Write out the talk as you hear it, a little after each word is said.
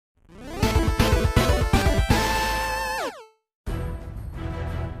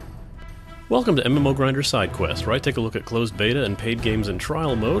Welcome to MMO Grinder Sidequest, where I take a look at closed beta and paid games in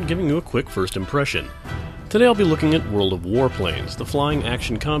trial mode, giving you a quick first impression. Today I'll be looking at World of Warplanes, the flying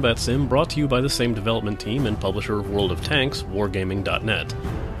action combat sim brought to you by the same development team and publisher of World of Tanks, Wargaming.net.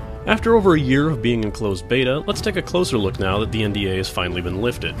 After over a year of being in closed beta, let's take a closer look now that the NDA has finally been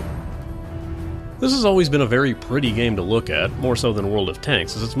lifted. This has always been a very pretty game to look at, more so than World of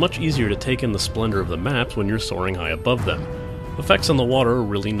Tanks, as it's much easier to take in the splendor of the maps when you're soaring high above them. Effects on the water are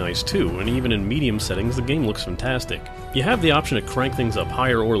really nice too, and even in medium settings the game looks fantastic. You have the option to crank things up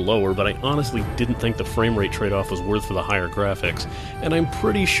higher or lower, but I honestly didn't think the frame rate trade-off was worth for the higher graphics, and I'm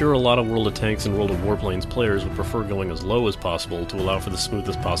pretty sure a lot of World of Tanks and World of Warplanes players would prefer going as low as possible to allow for the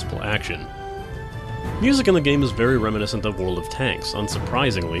smoothest possible action. Music in the game is very reminiscent of World of Tanks,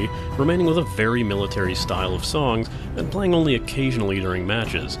 unsurprisingly, remaining with a very military style of songs and playing only occasionally during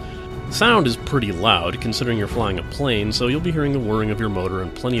matches. Sound is pretty loud, considering you're flying a plane, so you'll be hearing the whirring of your motor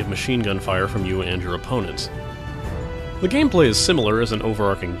and plenty of machine gun fire from you and your opponents. The gameplay is similar as an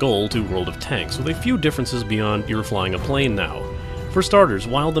overarching goal to World of Tanks, with a few differences beyond you're flying a plane now. For starters,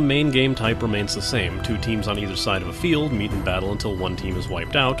 while the main game type remains the same, two teams on either side of a field meet in battle until one team is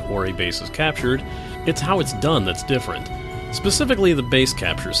wiped out or a base is captured, it's how it's done that's different. Specifically the base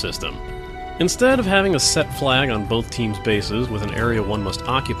capture system. Instead of having a set flag on both teams' bases with an area one must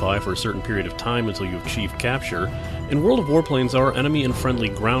occupy for a certain period of time until you achieve capture, in World of Warplanes there are enemy and friendly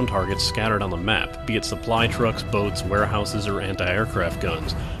ground targets scattered on the map, be it supply trucks, boats, warehouses, or anti-aircraft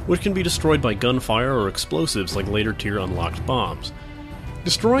guns, which can be destroyed by gunfire or explosives like later tier unlocked bombs.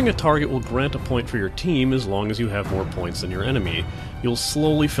 Destroying a target will grant a point for your team as long as you have more points than your enemy. You'll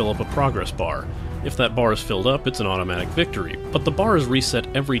slowly fill up a progress bar. If that bar is filled up, it's an automatic victory, but the bar is reset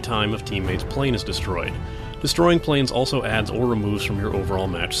every time a teammate's plane is destroyed. Destroying planes also adds or removes from your overall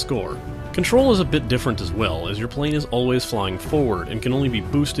match score. Control is a bit different as well, as your plane is always flying forward and can only be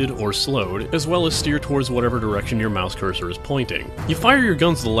boosted or slowed, as well as steer towards whatever direction your mouse cursor is pointing. You fire your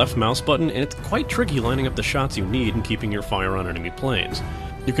guns with the left mouse button, and it's quite tricky lining up the shots you need and keeping your fire on enemy planes.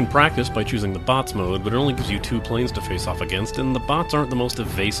 You can practice by choosing the bots mode, but it only gives you 2 planes to face off against, and the bots aren't the most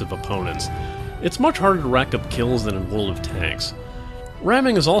evasive opponents. It's much harder to rack up kills than in World of Tanks.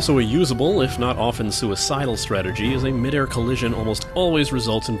 Ramming is also a usable, if not often suicidal strategy, as a mid-air collision almost always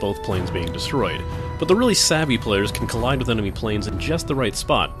results in both planes being destroyed. But the really savvy players can collide with enemy planes in just the right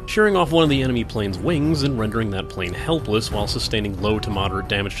spot, shearing off one of the enemy plane's wings and rendering that plane helpless while sustaining low to moderate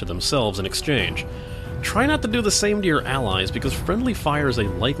damage to themselves in exchange. Try not to do the same to your allies, because friendly fire is a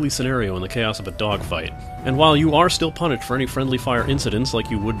likely scenario in the chaos of a dogfight. And while you are still punished for any friendly fire incidents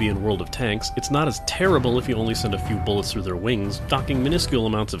like you would be in World of Tanks, it's not as terrible if you only send a few bullets through their wings, docking minuscule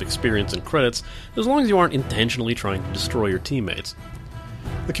amounts of experience and credits, as long as you aren't intentionally trying to destroy your teammates.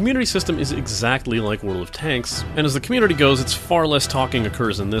 The community system is exactly like World of Tanks, and as the community goes, it's far less talking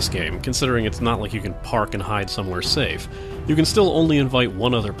occurs in this game, considering it's not like you can park and hide somewhere safe. You can still only invite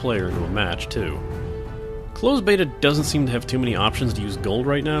one other player into a match, too. Closed beta doesn't seem to have too many options to use gold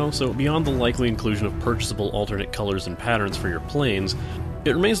right now, so beyond the likely inclusion of purchasable alternate colors and patterns for your planes,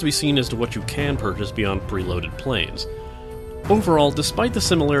 it remains to be seen as to what you can purchase beyond preloaded planes. Overall, despite the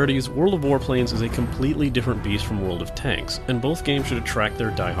similarities, World of Warplanes is a completely different beast from World of Tanks, and both games should attract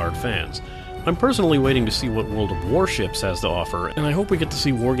their die-hard fans. I'm personally waiting to see what World of Warships has to offer, and I hope we get to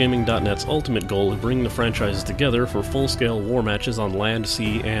see Wargaming.net's ultimate goal of bringing the franchises together for full-scale war matches on land,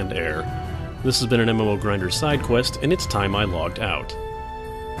 sea, and air. This has been an MMO Grinder Sidequest, and it's time I logged out.